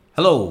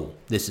Hello,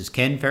 this is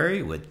Ken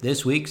Ferry with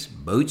this week's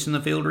Boots in the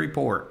Field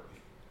report.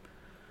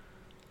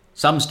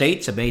 Some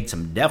states have made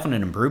some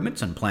definite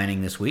improvements in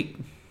planting this week.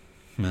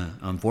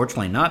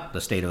 Unfortunately, not the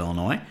state of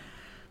Illinois.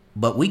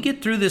 But we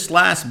get through this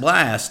last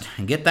blast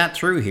and get that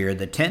through here.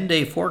 The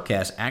 10-day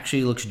forecast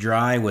actually looks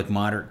dry with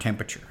moderate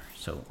temperature.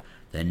 So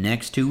the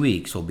next 2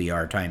 weeks will be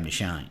our time to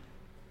shine.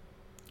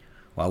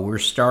 While we're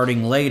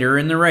starting later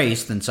in the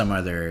race than some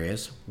other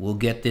areas, we'll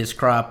get this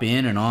crop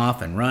in and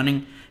off and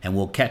running, and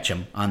we'll catch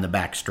them on the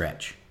back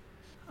stretch.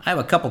 I have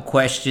a couple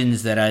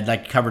questions that I'd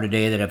like to cover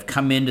today that have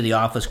come into the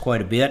office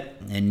quite a bit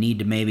and need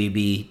to maybe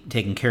be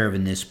taken care of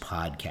in this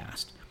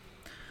podcast.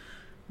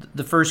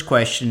 The first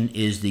question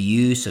is the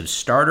use of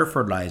starter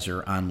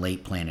fertilizer on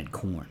late planted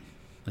corn.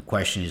 The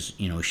question is,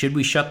 should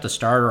we shut the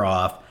starter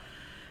off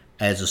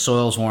as the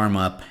soils warm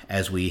up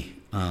as we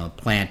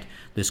plant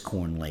this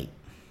corn late?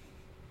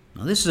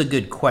 Now, this is a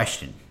good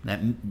question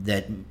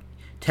that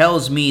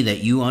tells me that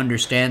you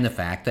understand the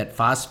fact that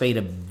phosphate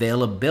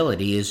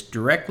availability is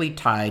directly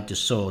tied to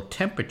soil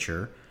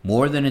temperature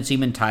more than it's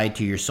even tied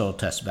to your soil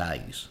test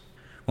values.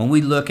 When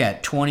we look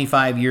at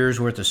 25 years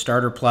worth of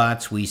starter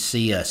plots, we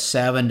see a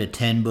 7 to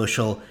 10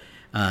 bushel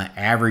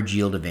average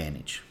yield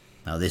advantage.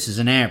 Now, this is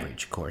an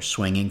average, of course,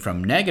 swinging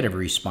from negative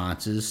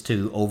responses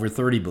to over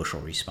 30 bushel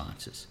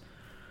responses.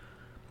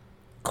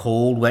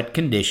 Cold, wet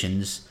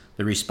conditions,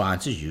 the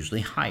response is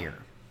usually higher.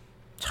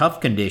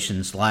 Tough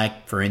conditions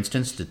like, for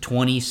instance, the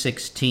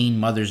 2016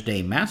 Mother's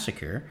Day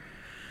massacre,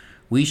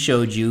 we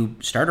showed you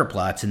starter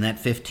plots in that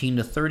 15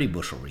 to 30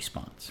 bushel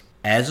response.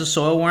 As the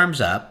soil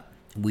warms up,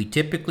 we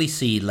typically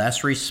see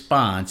less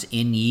response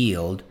in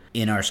yield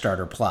in our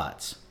starter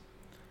plots.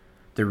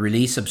 The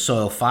release of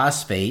soil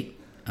phosphate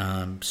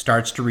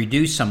starts to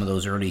reduce some of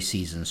those early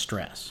season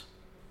stress.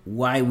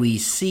 Why we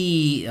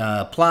see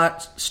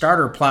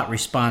starter plot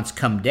response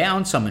come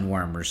down some in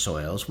warmer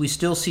soils, we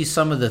still see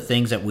some of the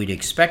things that we'd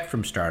expect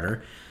from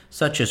starter,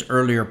 such as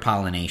earlier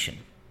pollination.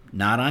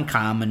 Not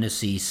uncommon to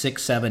see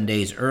 6-7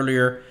 days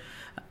earlier,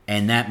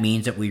 and that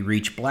means that we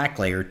reach black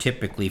layer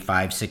typically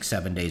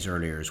 5-6-7 days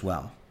earlier as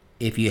well.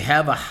 If you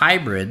have a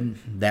hybrid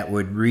that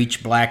would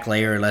reach black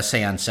layer, let's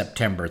say on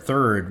September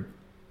 3rd,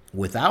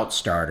 without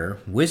starter,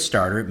 with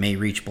starter, it may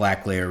reach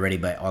black layer already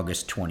by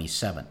August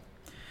 27th.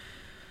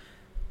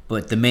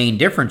 But the main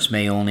difference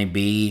may only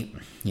be,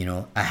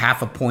 a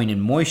half a point in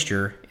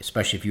moisture,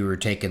 especially if you were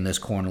taking this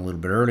corn a little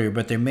bit earlier,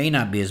 but there may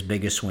not be as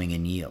big a swing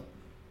in yield.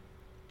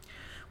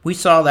 We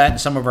saw that in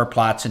some of our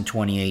plots in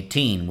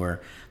 2018,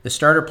 where the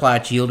starter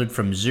plots yielded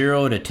from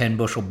 0 to 10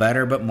 bushel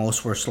better, but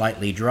most were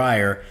slightly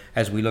drier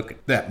as we look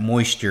at that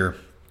moisture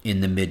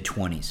in the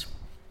mid-20s.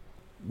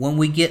 When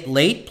we get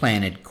late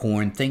planted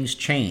corn, things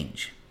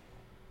change,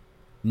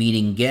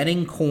 meaning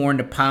getting corn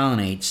to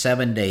pollinate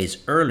 7 days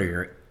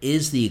earlier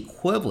is the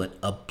equivalent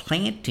of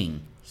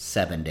planting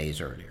 7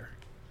 days earlier.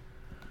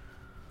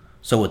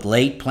 So with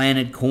late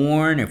planted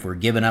corn, if we're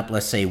giving up,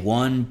 let's say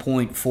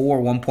 1.4,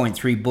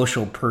 1.3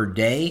 bushel per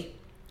day,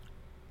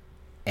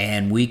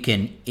 and we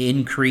can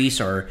increase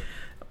or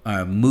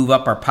move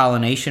up our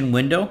pollination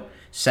window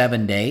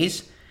 7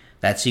 days,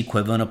 that's the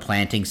equivalent of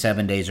planting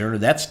 7 days earlier.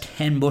 That's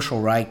 10 bushel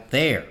right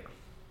there,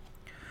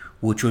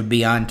 which would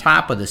be on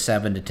top of the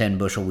 7 to 10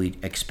 bushel we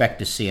expect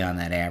to see on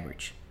that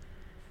average.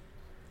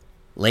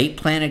 Late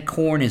planted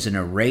corn is in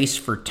a race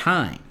for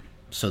time,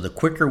 so the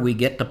quicker we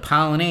get to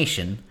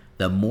pollination,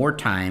 the more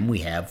time we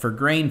have for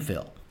grain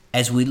fill.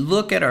 As we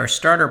look at our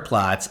starter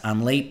plots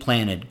on late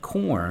planted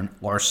corn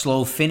or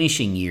slow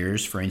finishing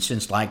years, for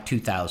instance like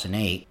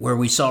 2008, where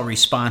we saw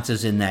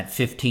responses in that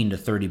 15 to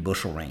 30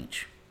 bushel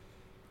range.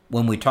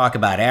 When we talk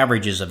about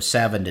averages of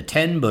 7 to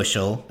 10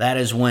 bushel, that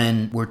is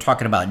when we're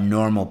talking about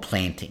normal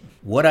planting.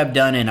 What I've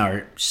done in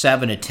our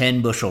 7 to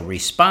 10 bushel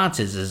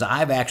responses is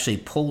I've actually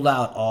pulled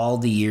out all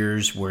the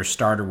years where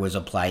starter was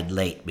applied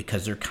late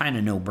because they're kind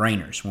of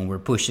no-brainers. When we're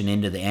pushing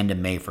into the end of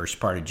May, first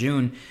part of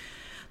June,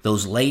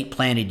 those late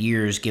planted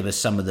years give us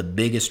some of the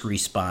biggest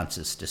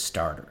responses to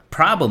starter.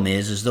 Problem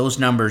is those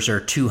numbers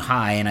are too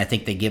high, and I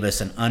think they give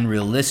us an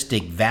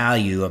unrealistic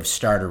value of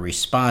starter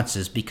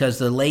responses because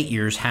the late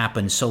years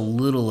happen so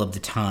little of the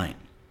time.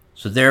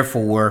 So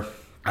therefore,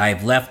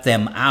 I've left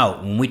them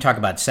out. When we talk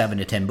about 7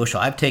 to 10 bushel,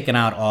 I've taken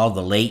out all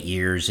the late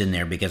years in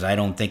there because I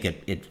don't think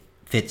it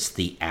fits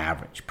the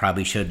average.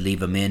 Probably should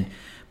leave them in,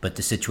 but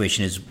the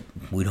situation is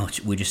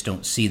we just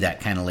don't see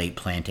that kind of late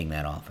planting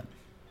that often.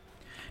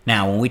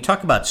 Now, when we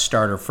talk about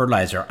starter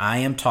fertilizer, I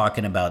am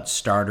talking about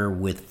starter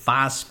with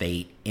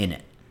phosphate in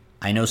it.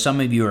 I know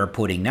some of you are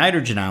putting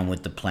nitrogen on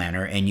with the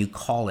planter and you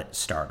call it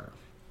starter.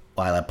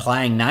 While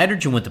applying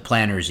nitrogen with the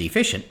planter is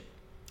efficient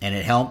and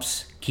it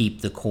helps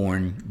keep the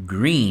corn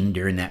green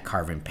during that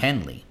carving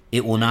penalty,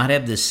 it will not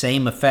have the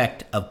same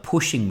effect of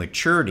pushing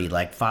maturity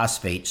like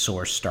phosphate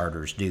source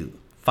starters do.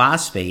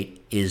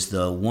 Phosphate is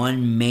the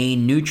one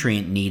main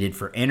nutrient needed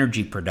for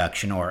energy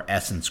production or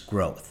essence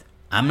growth.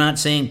 I'm not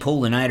saying pull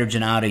the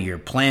nitrogen out of your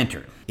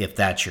planter if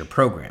that's your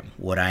program.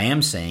 What I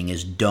am saying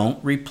is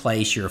don't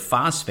replace your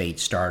phosphate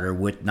starter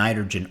with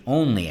nitrogen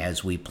only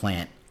as we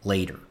plant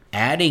later.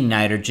 Adding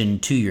nitrogen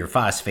to your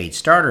phosphate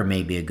starter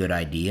may be a good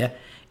idea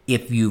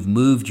if you've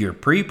moved your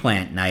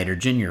pre-plant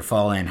nitrogen, your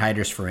fall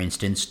anhydrous for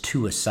instance,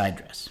 to a side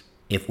dress.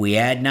 If we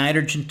add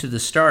nitrogen to the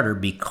starter,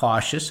 be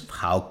cautious of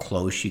how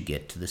close you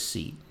get to the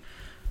seed.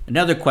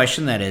 Another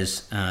question that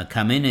has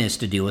come in is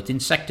to deal with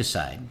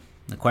insecticide.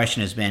 The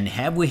question has been,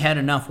 have we had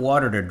enough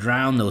water to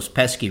drown those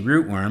pesky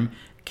rootworm?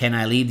 Can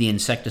I leave the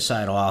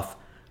insecticide off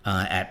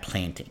at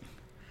planting?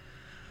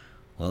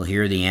 Well,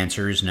 here the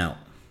answer is no.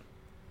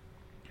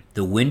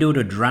 The window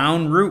to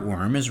drown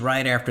rootworm is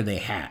right after they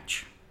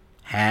hatch.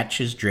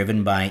 Hatch is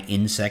driven by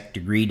insect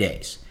degree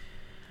days,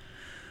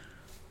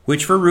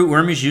 which for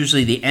rootworm is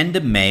usually the end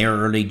of May or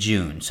early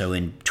June. So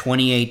in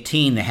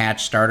 2018, the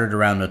hatch started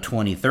around the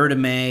 23rd of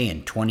May,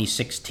 and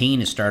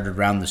 2016 it started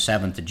around the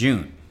 7th of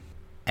June.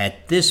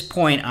 At this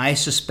point, I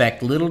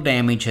suspect little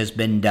damage has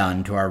been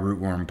done to our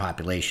rootworm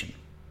population.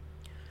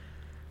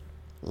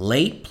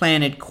 Late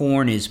planted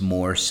corn is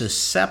more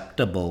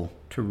susceptible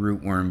to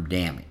rootworm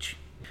damage.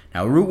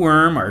 Now,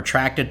 rootworm are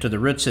attracted to the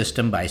root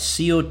system by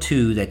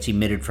CO2 that's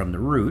emitted from the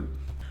root.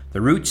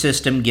 The root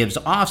system gives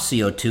off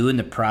CO2 in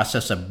the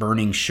process of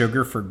burning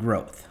sugar for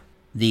growth.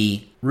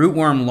 The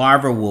rootworm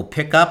larva will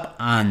pick up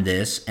on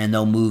this and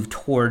they'll move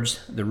towards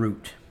the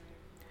root.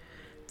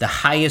 The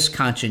highest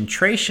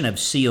concentration of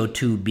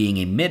CO2 being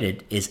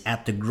emitted is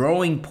at the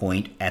growing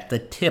point at the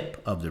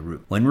tip of the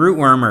root. When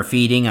rootworm are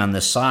feeding on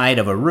the side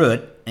of a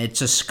root,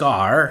 it's a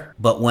scar,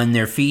 but when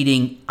they're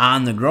feeding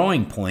on the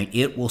growing point,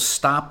 it will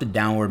stop the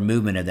downward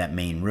movement of that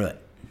main root.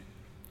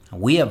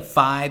 We have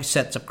 5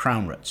 sets of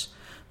crown roots.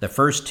 The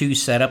first 2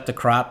 set up the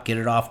crop, get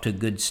it off to a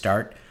good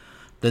start.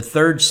 The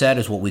third set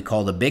is what we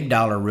call the big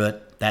dollar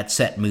root. That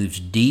set moves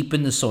deep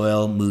in the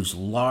soil, moves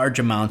large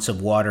amounts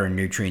of water and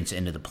nutrients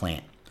into the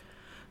plant.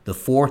 The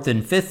 4th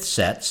and 5th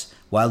sets,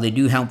 while they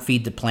do help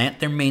feed the plant,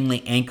 they're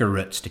mainly anchor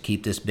roots to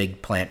keep this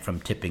big plant from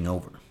tipping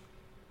over.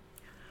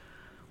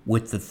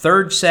 With the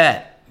 3rd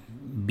set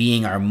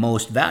being our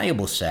most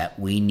valuable set,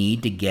 we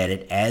need to get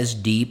it as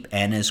deep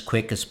and as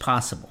quick as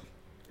possible.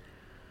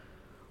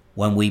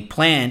 When we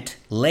plant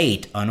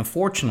late,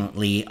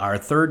 unfortunately, our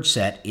 3rd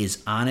set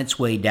is on its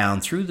way down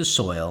through the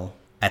soil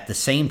at the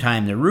same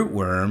time the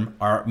rootworm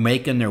are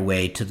making their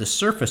way to the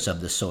surface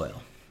of the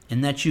soil.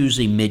 And that's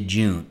usually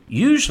mid-June.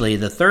 Usually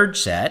the 3rd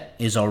set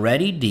is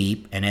already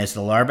deep, and as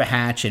the larvae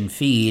hatch and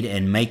feed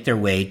and make their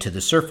way to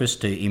the surface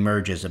to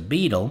emerge as a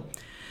beetle,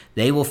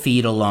 they will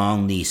feed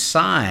along the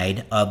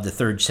side of the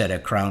 3rd set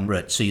of crown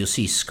roots, so you'll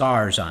see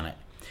scars on it.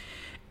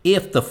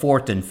 If the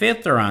 4th and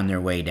 5th are on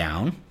their way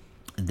down,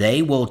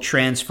 they will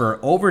transfer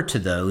over to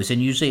those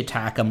and usually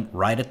attack them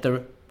right at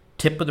the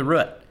tip of the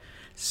root.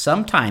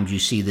 Sometimes you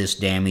see this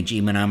damage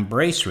even on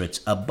brace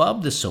roots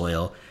above the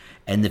soil,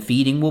 and the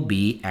feeding will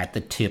be at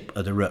the tip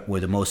of the root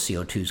where the most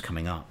CO2 is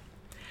coming off.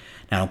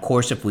 Now, of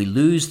course, if we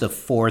lose the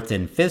 4th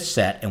and 5th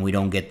set and we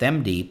don't get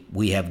them deep,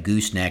 we have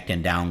goosenecked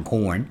and down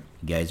corn.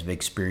 You guys have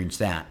experienced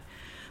that.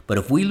 But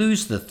if we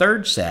lose the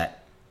 3rd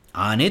set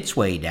on its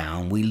way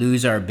down, we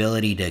lose our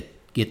ability to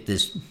get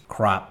this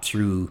crop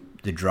through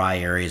the dry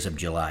areas of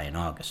July and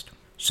August.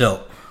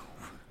 So,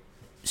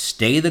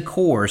 stay the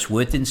course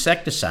with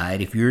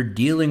insecticide if you're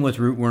dealing with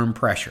rootworm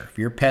pressure. If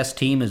your pest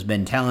team has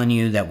been telling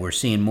you that we're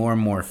seeing more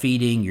and more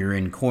feeding, you're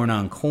in corn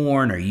on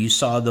corn, or you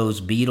saw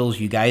those beetles,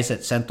 you guys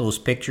that sent those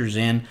pictures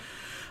in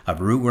of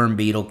rootworm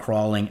beetle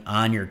crawling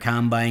on your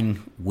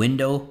combine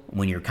window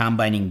when you're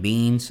combining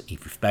beans,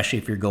 especially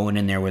if you're going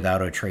in there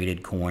without a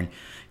treated corn,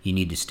 you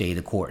need to stay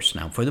the course.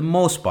 Now, for the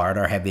most part,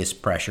 our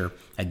heaviest pressure,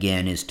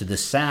 again, is to the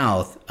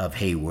south of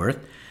Hayworth,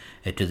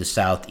 to the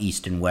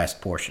southeast and west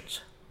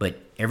portions.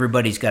 But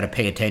everybody's got to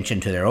pay attention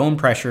to their own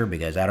pressure,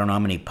 because I don't know how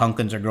many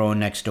pumpkins are growing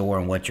next door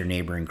and what your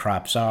neighboring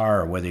crops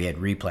are, or whether you had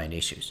replant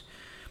issues.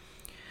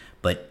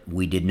 But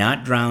we did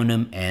not drown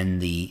them,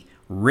 and the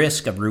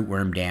risk of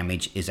rootworm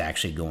damage is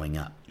actually going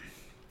up.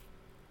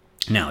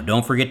 Now,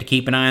 don't forget to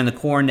keep an eye on the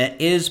corn that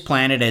is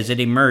planted as it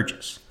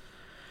emerges.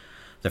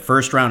 The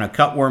first round of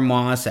cutworm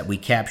moths that we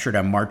captured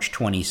on March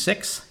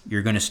 26th,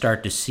 you're going to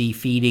start to see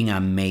feeding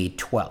on May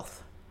 12th.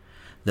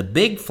 The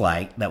big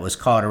flight that was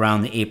caught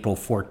around the April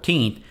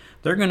 14th,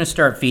 they're going to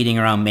start feeding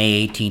around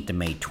May 18th to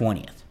May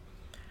 20th.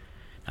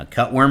 Now,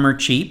 cutworm are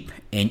cheap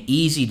and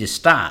easy to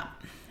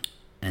stop,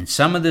 and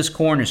some of this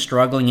corn is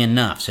struggling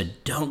enough, so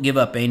don't give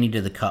up any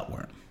to the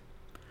cutworm.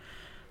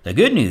 The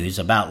good news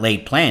about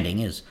late planting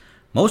is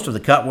most of the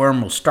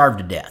cutworm will starve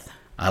to death.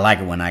 I like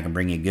it when I can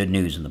bring you good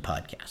news in the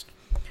podcast.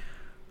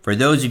 For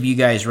those of you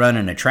guys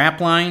running a trap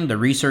line, the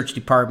research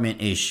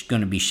department is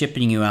going to be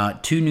shipping you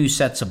out 2 new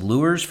sets of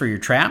lures for your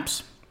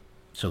traps.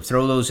 So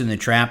throw those in the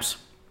traps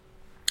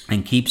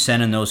and keep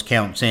sending those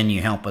counts in.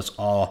 You help us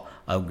all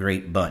a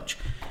great bunch.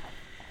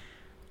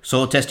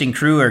 Soil testing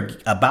crew are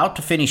about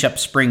to finish up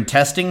spring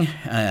testing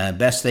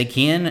best they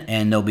can,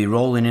 and they'll be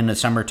rolling into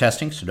summer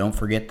testing, so don't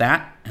forget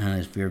that.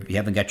 If you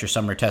haven't got your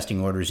summer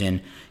testing orders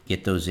in,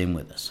 get those in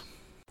with us.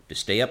 To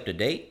stay up to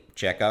date,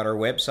 check out our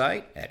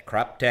website at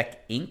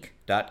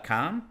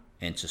croptechinc.com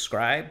and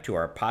subscribe to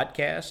our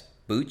podcast,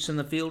 Boots in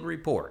the Field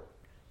Report.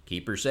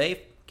 Keep her safe,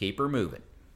 keep her moving.